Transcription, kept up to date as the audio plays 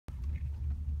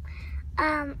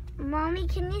Mommy,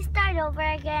 can you start over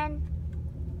again?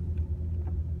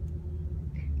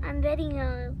 I'm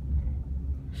video.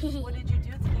 What did you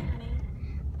do today, honey?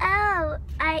 Oh,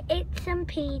 I ate some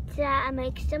pizza. I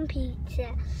make some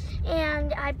pizza.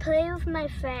 And I play with my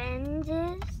friends.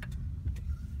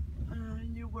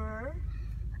 You were?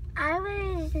 I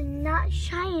was not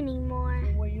shy anymore.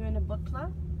 Were you in a book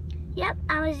club? Yep,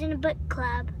 I was in a book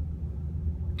club.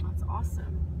 That's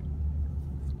awesome.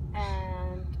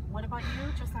 And what about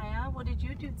you, Josiah? What did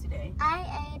you do today?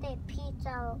 I ate a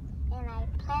pizza and I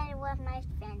played with my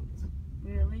friends.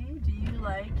 Really? Do you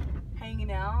like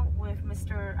hanging out with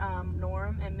Mr.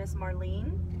 Norm and Miss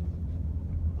Marlene?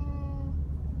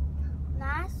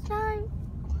 Last time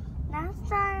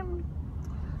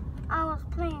I was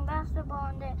playing basketball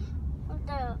and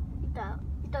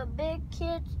the big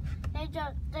kids they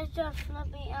just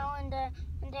flipped me out and then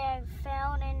I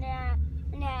fell and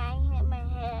then I hit my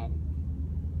head.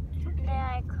 Okay. And then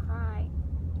I cried.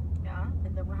 Yeah,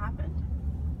 and then what happened?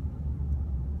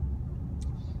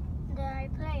 Then I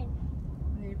played.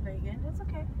 And then you play again? That's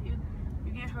okay.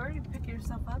 You get hurt, you pick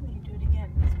yourself up and you do it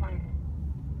again. That's fine.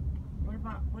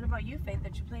 What about you, Faith?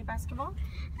 Did you play basketball?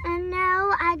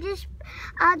 No, I'll just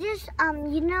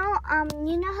you know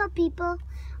how people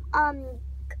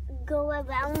go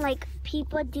around, like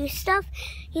people do stuff.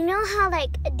 You know how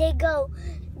like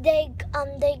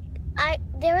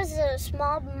there was a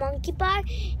small monkey bar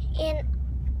and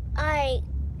I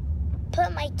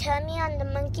put my tummy on the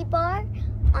monkey bar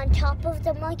on top of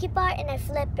the monkey bar and I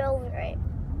flipped over it.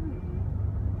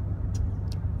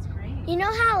 That's great. You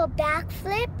know how a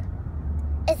backflip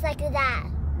is like that?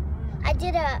 I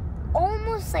did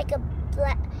almost like a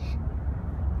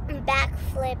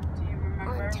backflip. Do you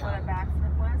remember On what top. a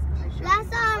backflip was? 'Cause I showed you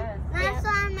Last what it was.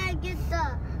 time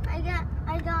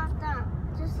I got that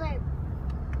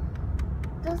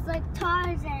just like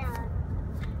Tarzan.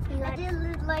 I did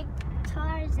look like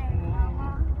Tarzan,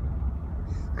 Mama.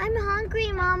 I'm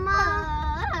hungry, Mama.